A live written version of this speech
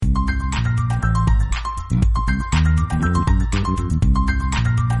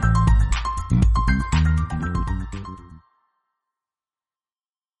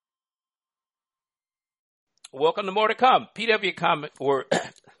welcome to More to Come. PW Comic, or,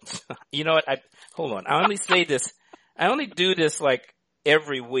 you know what, hold on. I only do this like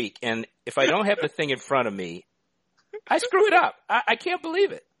every week, and if I don't have the thing in front of me, I screw it up. I can't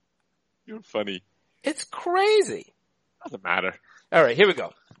believe it. You're funny. It's crazy. Doesn't matter. All right, here we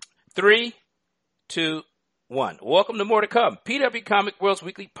go. 3, 2, 1. Welcome to More to Come. PW Comic World's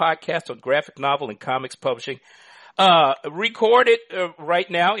weekly podcast on graphic novel and comics publishing. Recorded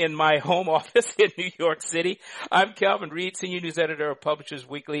right now in my home office in New York City. I'm Calvin Reed, senior news editor of Publishers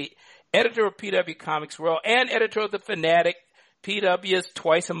Weekly, editor of PW Comics World, and editor of The Fanatic, PW's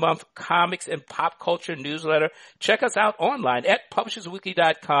twice-a-month comics and pop culture newsletter. Check us out online at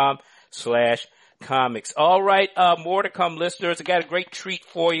publishersweekly.com/comics. All right, More to Come listeners. I got a great treat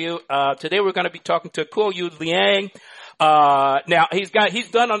for you. Today we're going to be talking to Kuo-Yu Liang. Now he's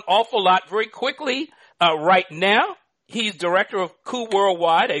done an awful lot very quickly. Right now, he's director of Coup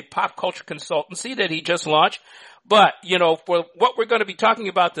Worldwide, a pop culture consultancy that he just launched. But, you know, for what we're going to be talking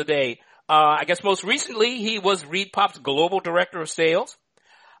about today, I guess most recently he was ReedPop's global director of sales.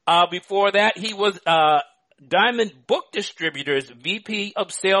 Before that, he was, Diamond Book Distributors VP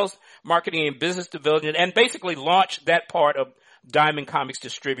of sales, marketing and business development, and basically launched that part of Diamond Comics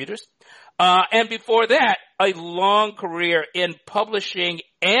Distributors. And before that, a long career in publishing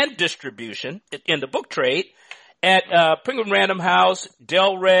and distribution in the book trade at Penguin Random House,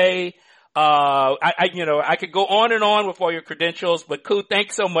 Del Rey. I could go on and on with all your credentials, but Ku,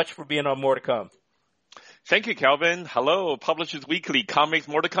 thanks so much for being on More to Come. Thank you, Calvin. Hello, Publishers Weekly, Comics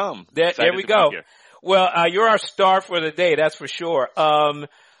More to Come. There we go. Well, you're our star for the day, that's for sure.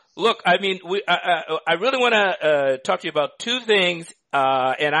 Look, I mean, I really want to talk to you about two things,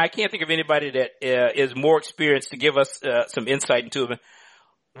 and I can't think of anybody that is more experienced to give us some insight into them.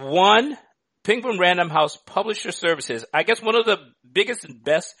 One, Penguin Random House Publisher Services, I guess one of the biggest and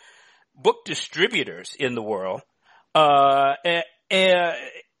best book distributors in the world, and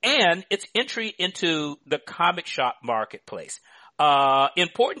its entry into the comic shop marketplace.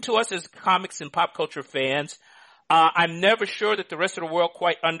 Important to us as comics and pop culture fans. I'm never sure that the rest of the world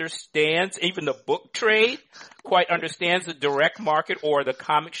quite understands, even the book trade quite understands the direct market or the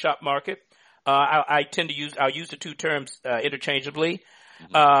comic shop market. I'll use the two terms interchangeably.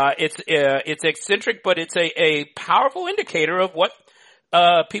 It's eccentric, but it's a powerful indicator of what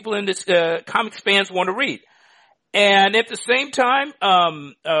people in this comics fans want to read. And at the same time,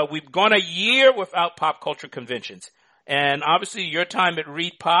 we've gone a year without pop culture conventions. And obviously your time at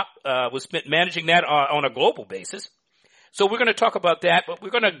ReedPop was spent managing that on a global basis. So we're going to talk about that, but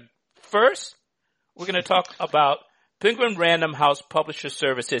we're going to talk about Penguin Random House Publisher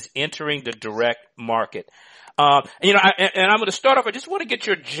Services entering the direct market. I'm going to start off, I just want to get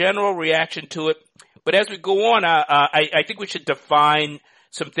your general reaction to it. But as we go on, I think we should define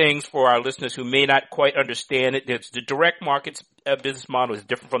some things for our listeners who may not quite understand it. The direct markets business model is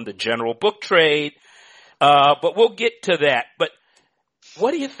different from the general book trade. But we'll get to that. But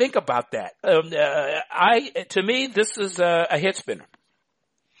what do you think about that? To me, this is a head spinner.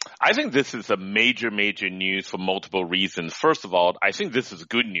 I think this is a major news for multiple reasons. First of all, I think this is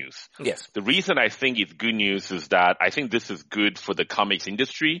good news. Yes. The reason I think it's good news is that I think this is good for the comics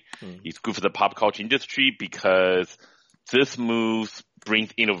industry. It's good for the pop culture industry because this move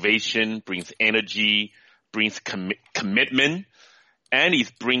brings innovation, brings energy, brings commitment, and it's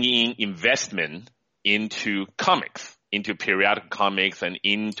bringing investment into comics, into periodical comics and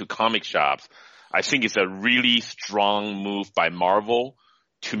into comic shops. I think it's a really strong move by Marvel.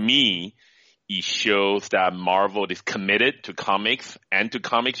 To me, it shows that Marvel is committed to comics and to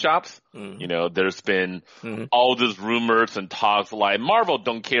comic shops. You know, there's been all these rumors and talks like Marvel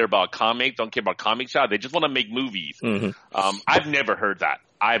don't care about comics, don't care about comic shops. They just want to make movies. I've never heard that.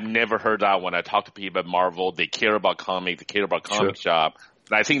 I've never heard that when I talk to people at Marvel. They care about comics, they care about comic shop.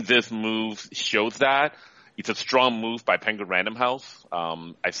 And I think this move shows that. It's a strong move by Penguin Random House.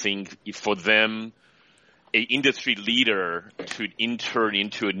 I think for them, an industry leader to enter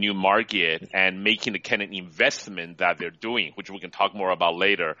into a new market and making the kind of investment that they're doing, which we can talk more about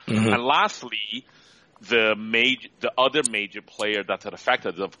later. And lastly, the other major player that's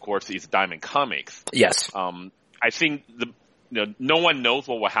affected, of course, is Diamond Comics. Yes. I think no one knows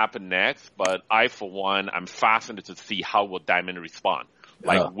what will happen next, but I, for one, I'm fascinated to see how will Diamond respond.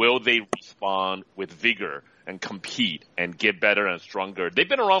 Will they respond with vigor and compete and get better and stronger? They've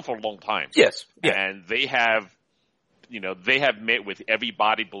been around for a long time. Yes. Yeah. And they have met with every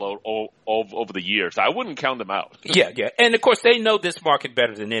body blow over the years. I wouldn't count them out. Yeah. And of course, they know this market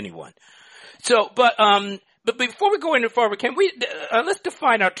better than anyone. So, but before we go any further, can we, let's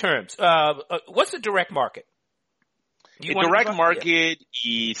define our terms. What's the direct market? A direct market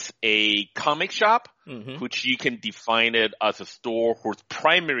is a comic shop which you can define it as a store whose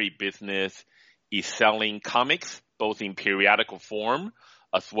primary business is selling comics, both in periodical form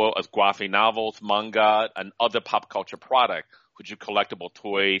as well as graphic novels, manga, and other pop culture products, which are collectible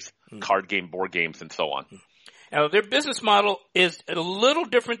toys, card game, board games, and so on. Now, their business model is a little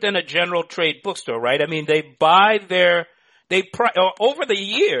different than a general trade bookstore, right? I mean, they buy over the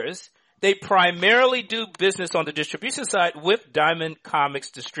years, they primarily do business on the distribution side with Diamond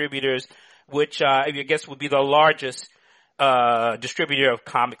Comics distributors, which I guess would be the largest distributor of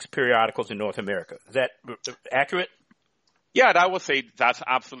comics periodicals in North America. Is that accurate? Yeah, I would say that's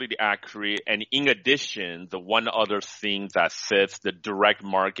absolutely accurate. And in addition, the one other thing that sets the direct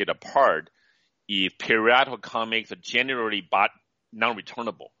market apart is periodical comics are generally bought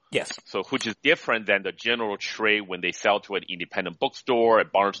non-returnable. Yes. So which is different than the general trade when they sell to an independent bookstore,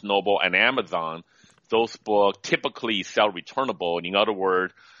 at Barnes & Noble and Amazon. Those books typically sell returnable. In other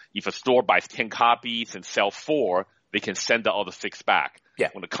words, if a store buys 10 copies and sell 4, they can send the other 6 back.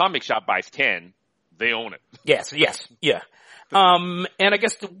 Yeah. When a comic shop buys 10, they own it. Yes, yeah. And I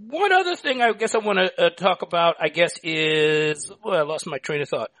guess the one other thing I guess I want to talk about, I guess, is, well, I lost my train of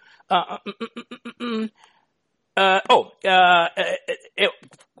thought.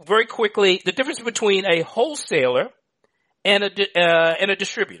 Very quickly, the difference between a wholesaler and a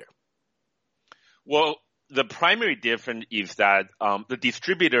distributor. Well, the primary difference is that the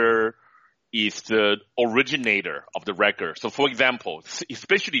distributor is the originator of the record. So, for example,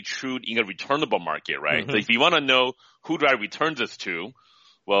 especially true in a returnable market, right? So if you want to know who do I return this to,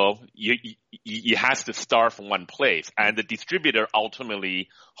 well, you have to start from one place. And the distributor ultimately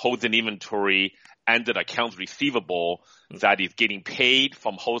holds an inventory and an accounts receivable that is getting paid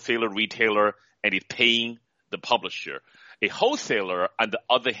from wholesaler, retailer, and is paying the publisher. A wholesaler, on the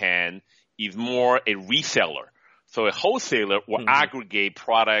other hand, is more a reseller. So a wholesaler will aggregate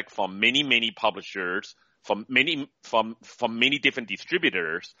product from many publishers, from many different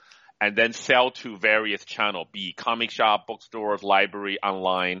distributors, and then sell to various channels, be it comic shop, bookstores, library,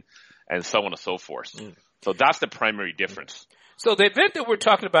 online, and so on and so forth. So that's the primary difference. So the event that we're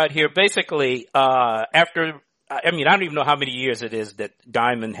talking about here, basically, I don't even know how many years it is that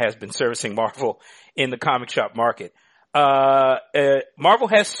Diamond has been servicing Marvel in the comic shop market. Marvel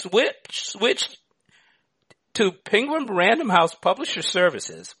has switched to Penguin Random House Publisher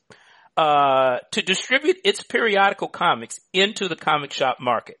Services to distribute its periodical comics into the comic shop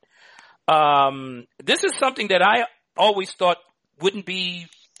market. This is something that I always thought wouldn't be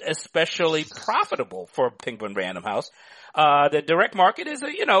especially profitable for Penguin Random House. The direct market is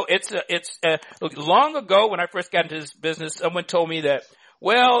long ago when I first got into this business, someone told me that,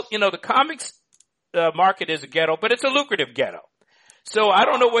 the comics market is a ghetto, but it's a lucrative ghetto. So I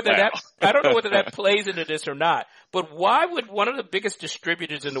don't know whether that plays into this or not. But why would one of the biggest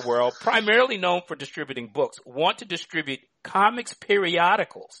distributors in the world, primarily known for distributing books, want to distribute comics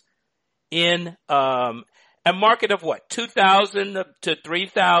periodicals in a market of 2,000 to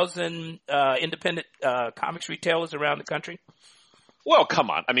 3,000 independent comics retailers around the country? Well, come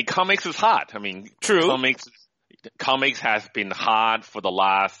on. I mean, comics is hot. I mean, true. Comics has been hot for the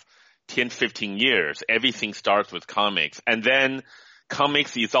last 10, 15 years. Everything starts with comics. And then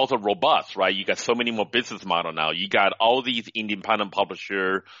comics is also robust, right? You got so many more business model now. You got all these independent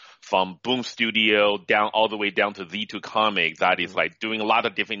publishers from Boom Studio all the way down to Z2 Comics that is like doing a lot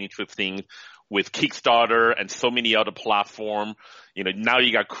of different interesting things with Kickstarter and so many other platforms. Now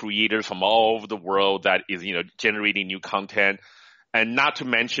you got creators from all over the world that is, generating new content. And not to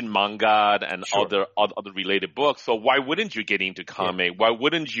mention manga and other related books. So why wouldn't you get into comic? Yeah. Why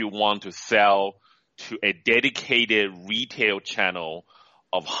wouldn't you want to sell to a dedicated retail channel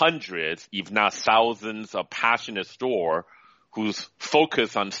of hundreds, if not thousands of passionate store who's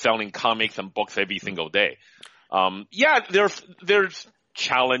focused on selling comics and books every single day? There's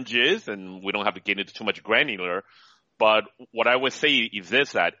challenges, and we don't have to get into too much granular, but what I would say is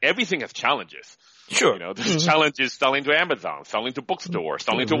that everything has challenges. Sure. There's challenges selling to Amazon, selling to bookstores,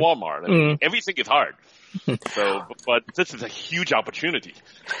 selling to Walmart. I mean, everything is hard. So, but this is a huge opportunity.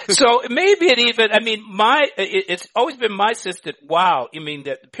 So maybe it's always been my sense that,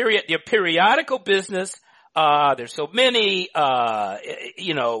 the periodical business, there's so many,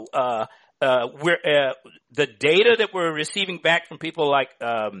 the data that we're receiving back from people like,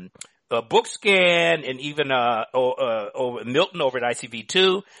 BookScan and even, Milton over at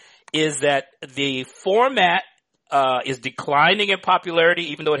ICV2, is that the format is declining in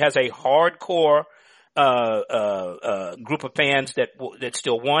popularity, even though it has a hardcore group of fans that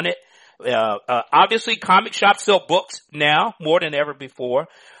still want it. Obviously, comic shops sell books now more than ever before.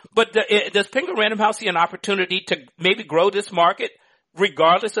 But does Penguin Random House see an opportunity to maybe grow this market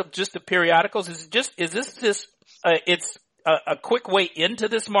regardless of just the periodicals? Is this just it's a quick way into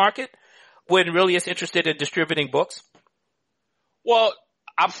this market when really it's interested in distributing books? Well,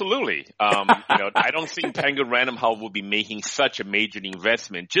 absolutely. I don't think Penguin Random House will be making such a major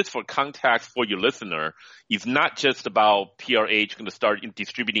investment. Just for context for your listener, it's not just about PRH going to start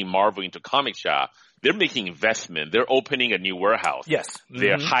distributing Marvel into comic shop. They're making investment. They're opening a new warehouse. Yes. Mm-hmm.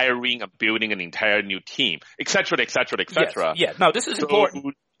 They're hiring and building an entire new team, et cetera, et cetera, et cetera. Yes. Yeah. No, this is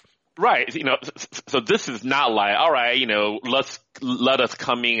important. Right. So this is not like, all right, let us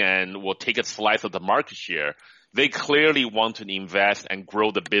come in and we'll take a slice of the market share. They clearly want to invest and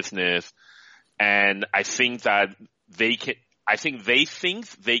grow the business. And I think that they think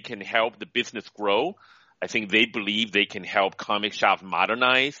they can help the business grow. I think they believe they can help comic shops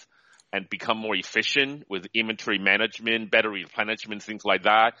modernize and become more efficient with inventory management, better replenishment, things like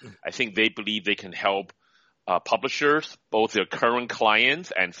that. I think they believe they can help publishers, both their current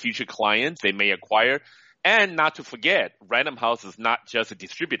clients and future clients they may acquire. And not to forget, Random House is not just a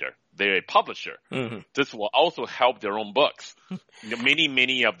distributor. They're a publisher. Mm-hmm. This will also help their own books.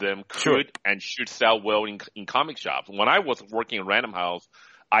 Many of them could and should sell well in comic shops. When I was working at Random House,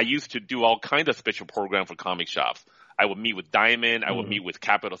 I used to do all kinds of special programs for comic shops. I would meet with Diamond. I would meet with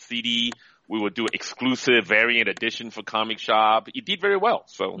Capital City. We would do exclusive variant edition for comic shop. It did very well.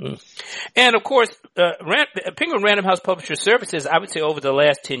 So, and of course, Penguin Random House Publisher Services, I would say over the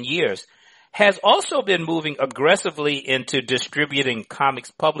last 10 years, has also been moving aggressively into distributing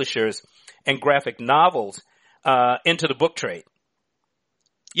comics publishers and graphic novels into the book trade.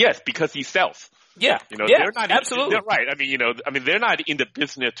 Yes, because he sells. Yeah, they're not absolutely. They're right. They're not in the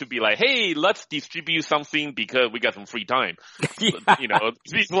business to be like, hey, let's distribute something because we got some free time.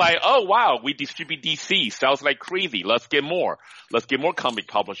 It's like, oh wow, we distribute DC, sells like crazy. Let's get more. Let's get more comic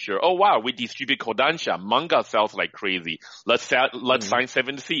publisher. Oh wow, we distribute Kodansha, manga sells like crazy. Let's sign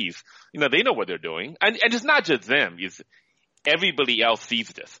Seven Seas. They know what they're doing, and it's not just them. It's everybody else sees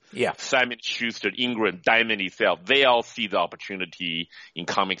this. Yeah. Simon Schuster, Ingram, Diamond itself, they all see the opportunity in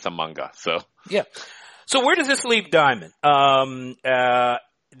comics and manga. So. Yeah. So where does this leave Diamond? They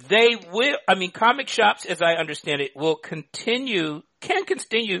will, comic shops, as I understand it, can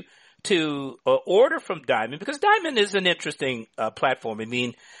continue to order from Diamond because Diamond is an interesting platform.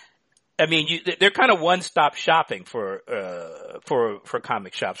 They're kind of one-stop shopping for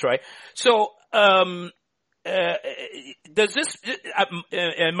comic shops, right? So, does this,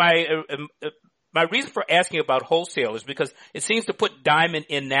 my reason for asking about wholesale is because it seems to put Diamond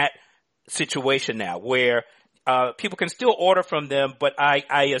in that situation now where, people can still order from them, but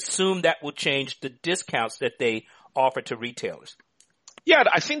I assume that will change the discounts that they offer to retailers. Yeah,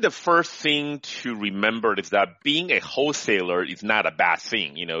 I think the first thing to remember is that being a wholesaler is not a bad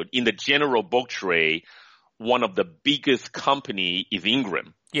thing. In the general book trade, one of the biggest company is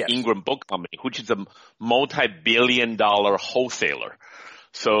Ingram. Yes. Ingram Book Company, which is a multi-billion-dollar wholesaler.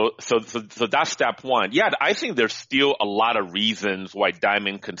 So that's step one. Yeah, I think there's still a lot of reasons why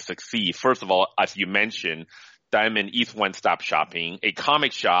Diamond can succeed. First of all, as you mentioned, Diamond is one-stop shopping. A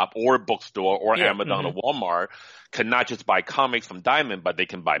comic shop or a bookstore or Amazon or Walmart can not just buy comics from Diamond, but they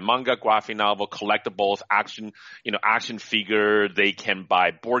can buy manga, graphic novel, collectibles, action figure. They can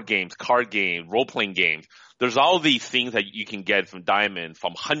buy board games, card games, role-playing games. There's all these things that you can get from Diamond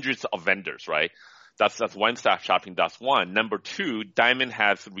from hundreds of vendors, right? That's one-stop shopping. That's one. Number two, Diamond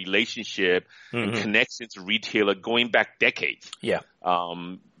has a relationship and connections to retailer going back decades. Yeah.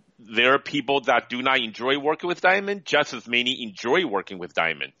 There are people that do not enjoy working with Diamond, just as many enjoy working with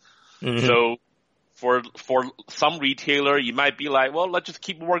Diamond. Mm-hmm. So for some retailer, you might be like, well, let's just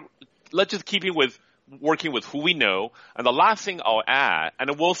keep it with working with who we know. And the last thing I'll add,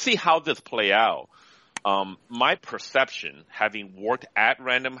 and we'll see how this play out. My perception, having worked at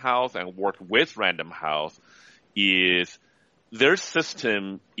Random House and worked with Random House, is their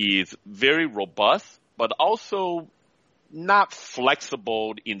system is very robust, but also not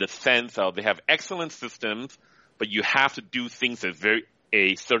flexible in the sense of they have excellent systems, but you have to do things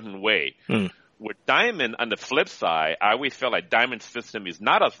a certain way. With Diamond, on the flip side, I always felt like Diamond's system is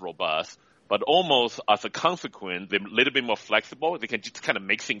not as robust, but almost as a consequence, they're a little bit more flexible. They can just kind of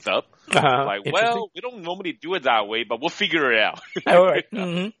make things up. We don't normally do it that way, but we'll figure it out. All right.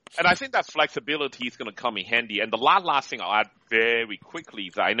 Mm-hmm. And I think that flexibility is going to come in handy. And the last thing I'll add very quickly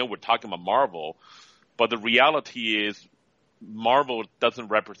is I know we're talking about Marvel, but the reality is Marvel doesn't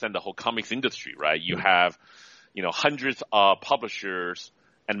represent the whole comics industry, right? You have, hundreds of publishers,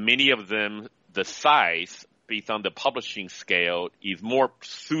 and many of them, the size based on the publishing scale is more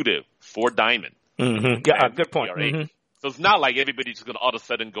suited for Diamond. Mm-hmm. Yeah, good point. Mm-hmm. So it's not like everybody's going to all of a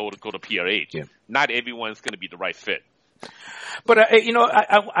sudden go to PRH. Yeah. Not everyone's going to be the right fit. But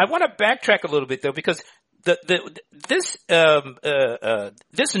I want to backtrack a little bit though, because this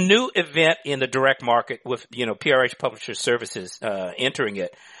new event in the direct market with PRH Publisher Services entering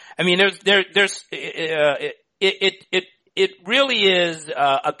it. I mean, it really is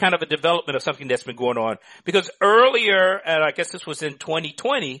a kind of a development of something that's been going on, because earlier, and I guess this was in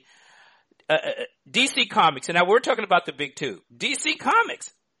 2020, DC Comics, and now we're talking about the big two. DC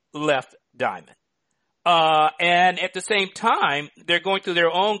Comics left Diamond. And at the same time, they're going through their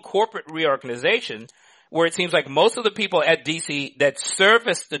own corporate reorganization, where it seems like most of the people at DC that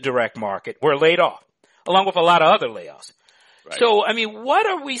service the direct market were laid off, along with a lot of other layoffs. Right. So, I mean, what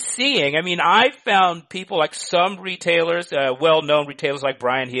are we seeing? I mean, I found people like some retailers, well-known retailers like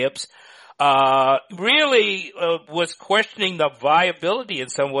Brian Hibbs, really was questioning the viability in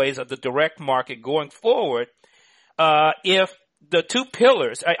some ways of the direct market going forward. If the two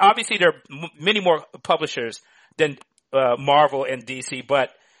pillars, obviously there are many more publishers than Marvel and DC,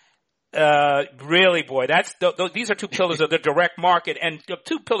 but really, boy, these are two pillars of the direct market and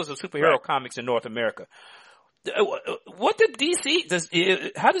two pillars of superhero comics in North America. What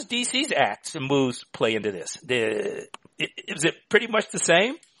how does DC's acts and moves play into this? Is it pretty much the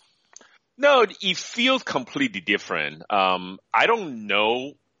same? No, it feels completely different. I don't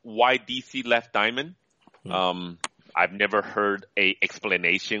know why DC left Diamond. I've never heard a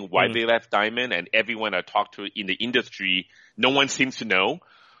explanation why they left Diamond, and everyone I talked to in the industry, no one seems to know.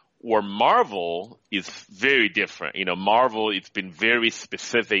 Or Marvel is very different. Marvel, it's been very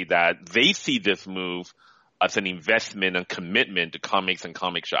specific that they see this move as an investment and commitment to comics and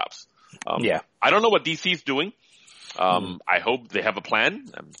comic shops. I don't know what DC is doing. I hope they have a plan.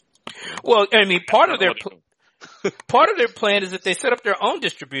 Well, I mean, part of their plan is that they set up their own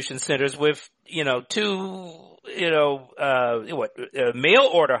distribution centers with, two, mail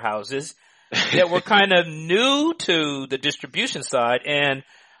order houses that were kind of new to the distribution side. And,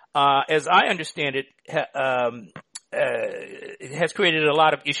 as I understand it, it has created a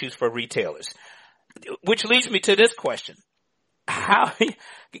lot of issues for retailers, which leads me to this question. How,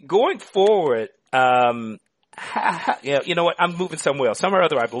 going forward, you know what? I'm moving somewhere else. Somewhere or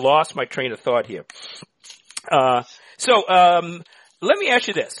other, I've lost my train of thought here. So let me ask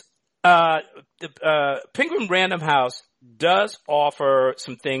you this. Penguin Random House does offer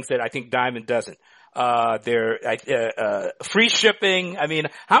some things that I think Diamond doesn't. Free shipping. I mean,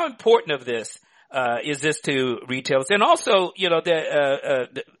 how important of this, is this to retailers? And also,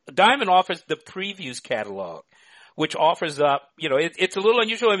 the Diamond offers the previews catalog, which offers up, it's a little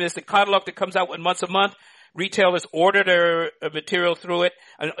unusual. I mean, it's the catalog that comes out once a month. Retailers order their material through it.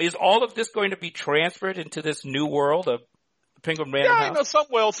 And is all of this going to be transferred into this new world of Penguin Random House? Some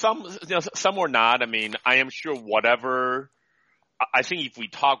will, some or not. I mean, I am sure whatever. I think if we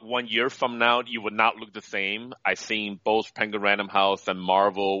talk 1 year from now, you would not look the same. I think both Penguin Random House and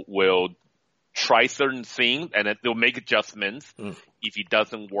Marvel will try certain things and they'll make adjustments if it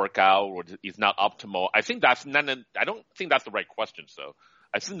doesn't work out or is not optimal. I think I don't think that's the right question. So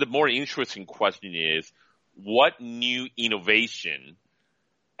I think the more interesting question is, what new innovation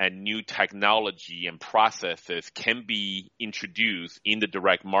and new technology and processes can be introduced in the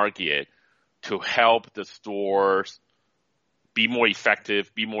direct market to help the stores be more effective,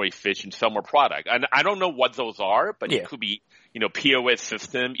 be more efficient, sell more product? And I don't know what those are, but it could be, POS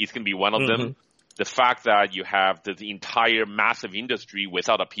system is going to be one of them. The fact that you have the entire massive industry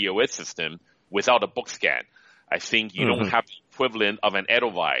without a POS system, without a book scan. I think you don't have the equivalent of an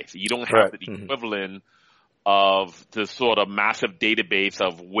Edelweiss. You don't have the equivalent of the sort of massive database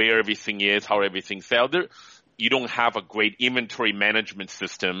of where everything is, how everything sells. You don't have a great inventory management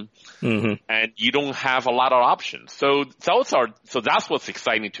system, and you don't have a lot of options. So that's what's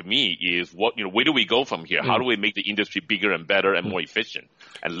exciting to me is where do we go from here? How do we make the industry bigger and better and more efficient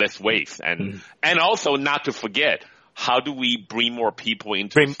and less waste? And also not to forget, how do we bring more people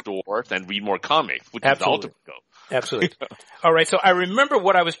into the stores and read more comics, which is the ultimate goal. Absolutely. All right. So I remember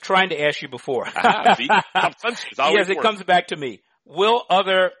what I was trying to ask you before. Yes, it comes back to me. Will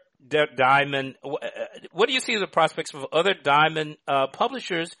other Diamond, what do you see as the prospects of other Diamond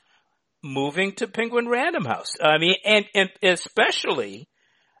publishers moving to Penguin Random House? I mean, and especially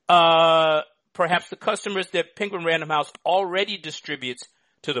perhaps the customers that Penguin Random House already distributes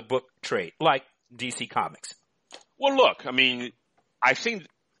to the book trade, like DC Comics. Well, look, I mean, I think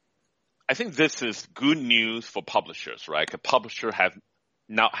this is good news for publishers, right? A publisher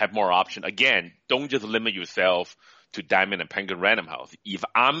now have more option. Again, don't just limit yourself to Diamond and Penguin Random House. If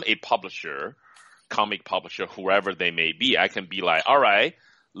I'm a publisher, comic publisher, whoever they may be, I can be like, all right,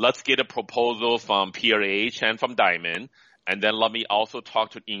 let's get a proposal from PRH and from Diamond, and then let me also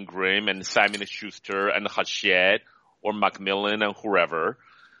talk to Ingram and Simon & Schuster and Hachette or Macmillan and whoever.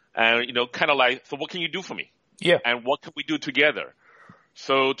 And, kind of like, so what can you do for me? Yeah. And what can we do together?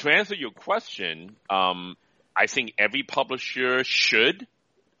 So to answer your question, I think every publisher should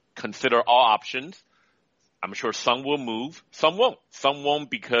consider all options. I'm sure some will move, some won't. Some won't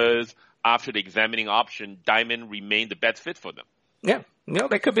because after the examining option, Diamond remained the best fit for them. Yeah,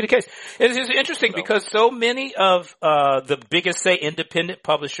 that could be the case. It's interesting because so many of the biggest, say, independent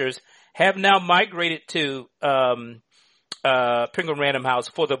publishers have now migrated to Penguin Random House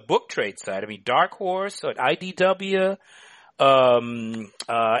for the book trade side. I mean, Dark Horse, IDW,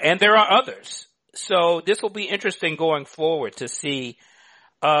 and there are others. So this will be interesting going forward to see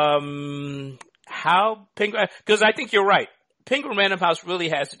how Penguin, because I think you're right. Penguin Random House really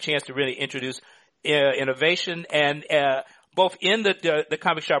has the chance to really introduce innovation and both in the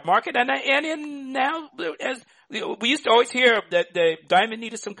comic shop market and in now, as we used to always hear that the Diamond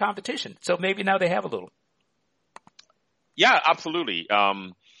needed some competition. So maybe now they have a little. Yeah, absolutely.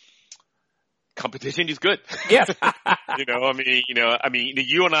 Competition is good. Yes.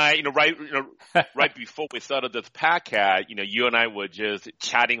 You and I, right before we started this podcast, you and I were just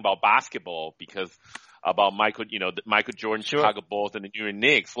chatting about basketball about Michael Jordan, sure. Chicago Bulls, and the New York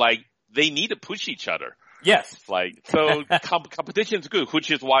Knicks. Like, they need to push each other. Yes. So competition is good,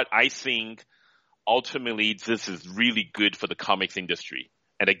 which is what I think ultimately this is really good for the comics industry.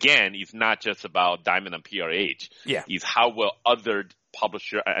 And again, it's not just about Diamond and PRH. Yeah. It's how will other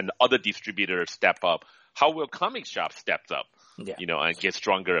publisher and other distributors step up? How will comic shops step up? Yeah. And get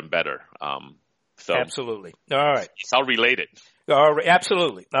stronger and better. So absolutely. All right. It's all related. All right.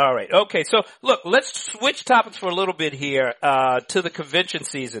 Absolutely. All right. Okay. So look, let's switch topics for a little bit here, to the convention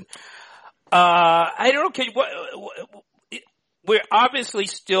season. I don't know. We're obviously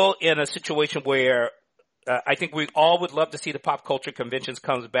still in a situation where I think we all would love to see the pop culture conventions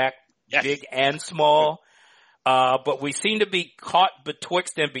comes back, yes. Big and small. But we seem to be caught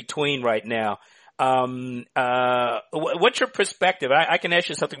betwixt and between right now. What's your perspective? I can ask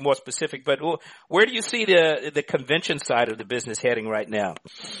you something more specific, but where do you see the convention side of the business heading right now?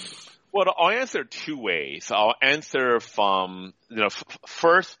 Well, I'll answer two ways. I'll answer from,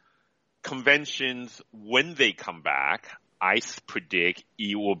 first, conventions, when they come back, I predict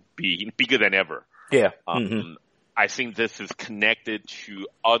it will be bigger than ever. Yeah. I think this is connected to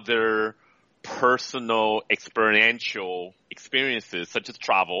other personal experiential experiences such as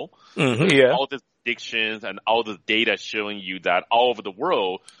travel. Yeah. All the predictions and all the data showing you that all over the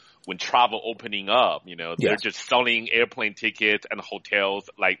world, when travel opening up, they're just selling airplane tickets and hotels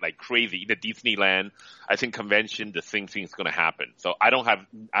like crazy. In Disneyland, I think convention, the same thing is going to happen. So I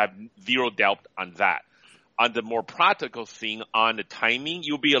have zero doubt on that. On the more practical thing, on the timing,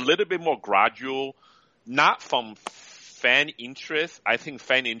 you'll be a little bit more gradual, not from fan interest. I think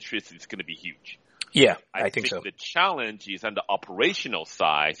fan interest is going to be huge. Yeah, I think so. The challenge is on the operational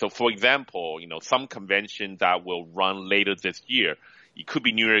side. So, for example, some conventions that will run later this year, it could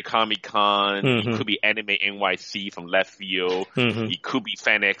be New York Comic Con, it could be Anime NYC from left field, it could be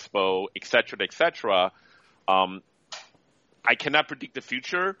Fan Expo, et cetera, I cannot predict the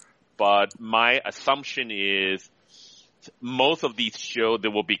future, but my assumption is most of these shows,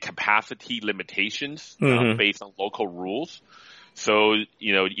 there will be capacity limitations based on local rules. So,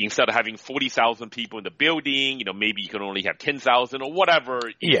 instead of having 40,000 people in the building, maybe you can only have 10,000 or whatever.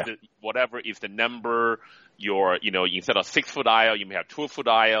 Whatever is the number. Instead of 6-foot aisle, you may have 12-foot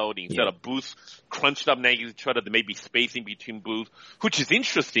aisle. Instead of booths crunched up next to each other, there may be spacing between booths, which is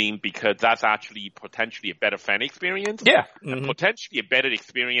interesting because that's actually potentially a better fan experience. Yeah. And potentially a better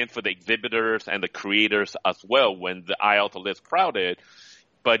experience for the exhibitors and the creators as well when the aisles are less crowded.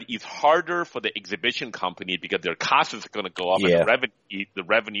 But it's harder for the exhibition company because their costs is going to go up and the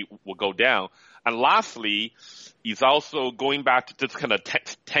revenue will go down. And lastly, it's also going back to this kind of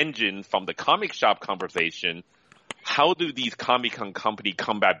tangent from the comic shop conversation. How do these Comic-Con companies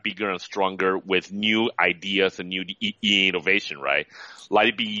come back bigger and stronger with new ideas and new innovation, right?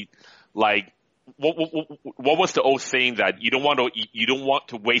 What was the old saying that you don't want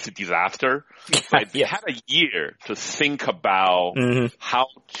to waste a disaster? Like, they had a year to think about how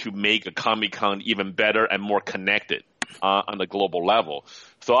to make a Comic-Con even better and more connected on the global level.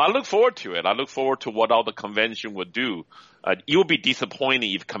 So I look forward to it. I look forward to what all the convention would do. It will be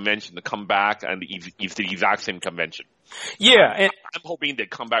disappointing if convention to come back and it's the exact same convention. Yeah, and I'm hoping they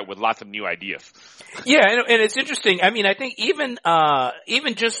come back with lots of new ideas. Yeah, and it's interesting. I mean, I think even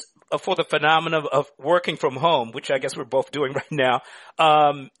just for the phenomenon of working from home, which I guess we're both doing right now,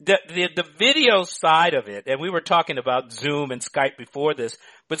 the video side of it, and we were talking about Zoom and Skype before this,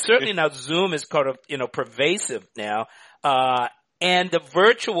 but certainly now Zoom is kind of, pervasive now, and the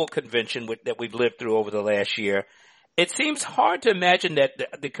virtual convention that we've lived through over the last year, it seems hard to imagine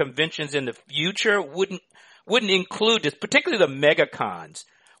that the conventions in the future wouldn't include this, particularly the mega cons,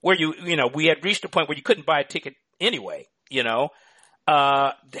 where we had reached a point where you couldn't buy a ticket anyway,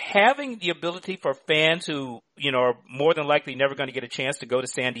 having the ability for fans who, are more than likely never going to get a chance to go to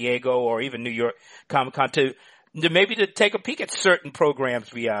San Diego or even New York Comic Con to maybe to take a peek at certain programs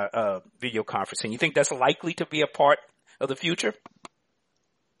via video conferencing. You think that's likely to be a part of the future?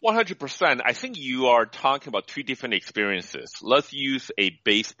 100%. I think you are talking about two different experiences. Let's use a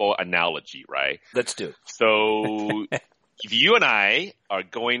baseball analogy, right? Let's do. So if you and I are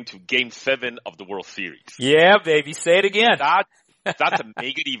going to Game 7 of the World Series. Yeah, baby. Say it again. That's a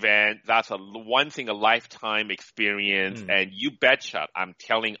mega event. That's a lifetime experience. And you betcha I'm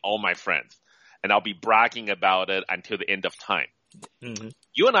telling all my friends. And I'll be bragging about it until the end of time. Mm-hmm.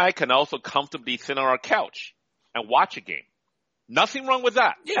 You and I can also comfortably sit on our couch and watch a game. Nothing wrong with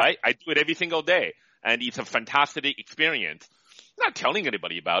that, right? I do it every single day. And it's a fantastic experience. I'm not telling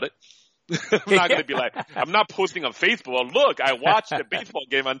anybody about it. I'm not going to be like, I'm not posting on Facebook, look, I watched a baseball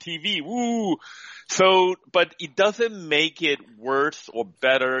game on TV. Woo. So, but it doesn't make it worse or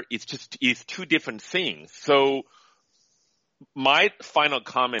better. It's two different things. So my final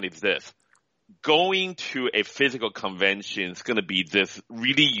comment is this. Going to a physical convention is going to be this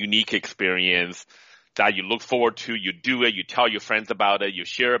really unique experience that you look forward to. You do it. You tell your friends about it. You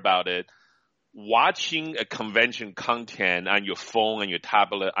share about it. Watching a convention content on your phone, on your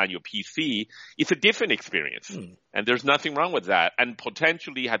tablet, on your PC, it's a different experience. And there's nothing wrong with that, and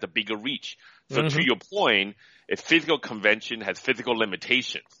potentially has a bigger reach. So to your point, a physical convention has physical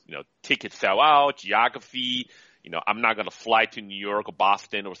limitations. Tickets sell out, geography. I'm not going to fly to New York or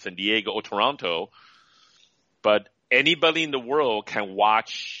Boston or San Diego or Toronto, but anybody in the world can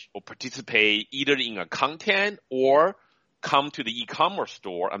watch or participate either in a content or come to the e-commerce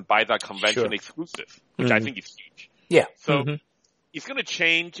store and buy that convention exclusive, which I think is huge. Yeah. So it's going to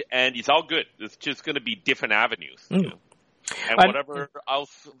change, and it's all good. It's just going to be different avenues. And whatever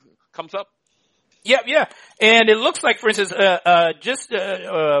else comes up. Yeah. And it looks like, for instance, just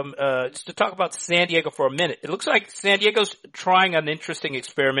to talk about San Diego for a minute, it looks like San Diego's trying an interesting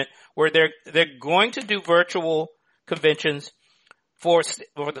experiment where they're going to do virtual conventions for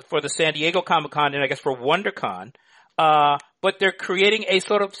the San Diego Comic Con and I guess for WonderCon. But they're creating a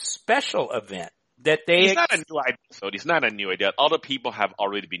sort of special event that they. It's not a new idea. So it's not a new idea. Other people have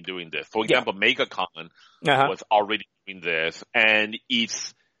already been doing this. For example, MegaCon was already doing this, and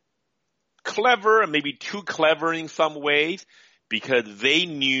it's clever and maybe too clever in some ways because they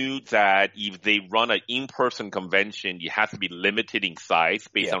knew that if they run an in-person convention, you have to be limited in size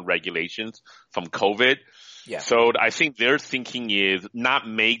based on regulations from COVID. Yeah. So I think their thinking is not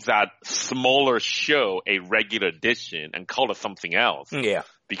make that smaller show a regular edition and call it something else. Yeah.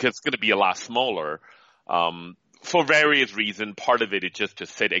 Because it's going to be a lot smaller. For various reasons, part of it is just to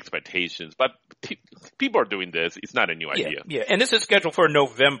set expectations. But people are doing this. It's not a new idea. Yeah, and this is scheduled for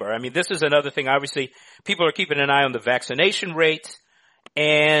November. I mean, this is another thing. Obviously, people are keeping an eye on the vaccination rates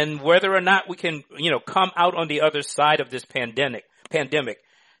and whether or not we can, come out on the other side of this pandemic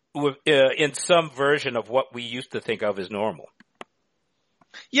with, in some version of what we used to think of as normal.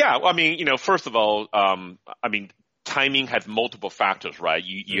 Yeah, I mean, first of all, timing has multiple factors, right?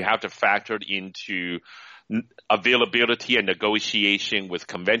 You have to factor it into availability and negotiation with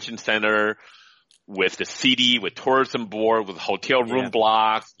convention center, with the city, with tourism board, with hotel room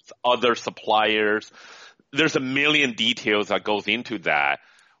blocks, with other suppliers. There's a million details that goes into that.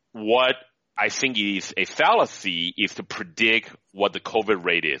 What I think is a fallacy is to predict what the COVID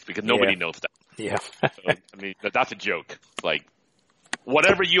rate is because nobody knows that. Yeah. So, that's a joke. Like,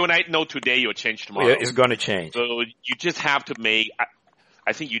 whatever you and I know today, you'll change tomorrow. Yeah, it's going to change. So you just have to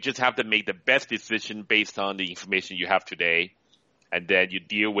I think you just have to make the best decision based on the information you have today, and then you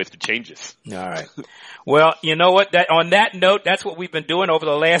deal with the changes. All right. Well, you know what? On that note, that's what we've been doing over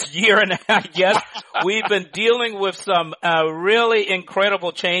the last year and a half. Yes, we've been dealing with some really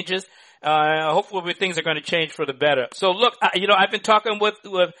incredible changes. Hopefully things are going to change for the better. So look, I've been talking with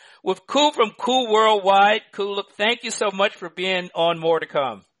Koo from Koo Worldwide. Koo, look, thank you so much for being on More to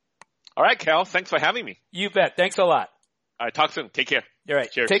Come. All right, Cal. Thanks for having me. You bet. Thanks a lot. All right. Talk soon. Take care. All right.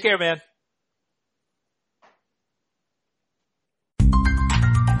 Cheers. Take care, man.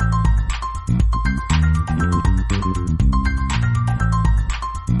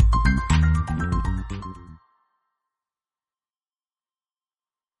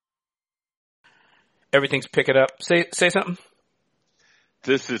 Everything's picking up. Say something.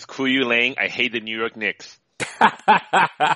 This is Kuyu Lang. I hate the New York Knicks.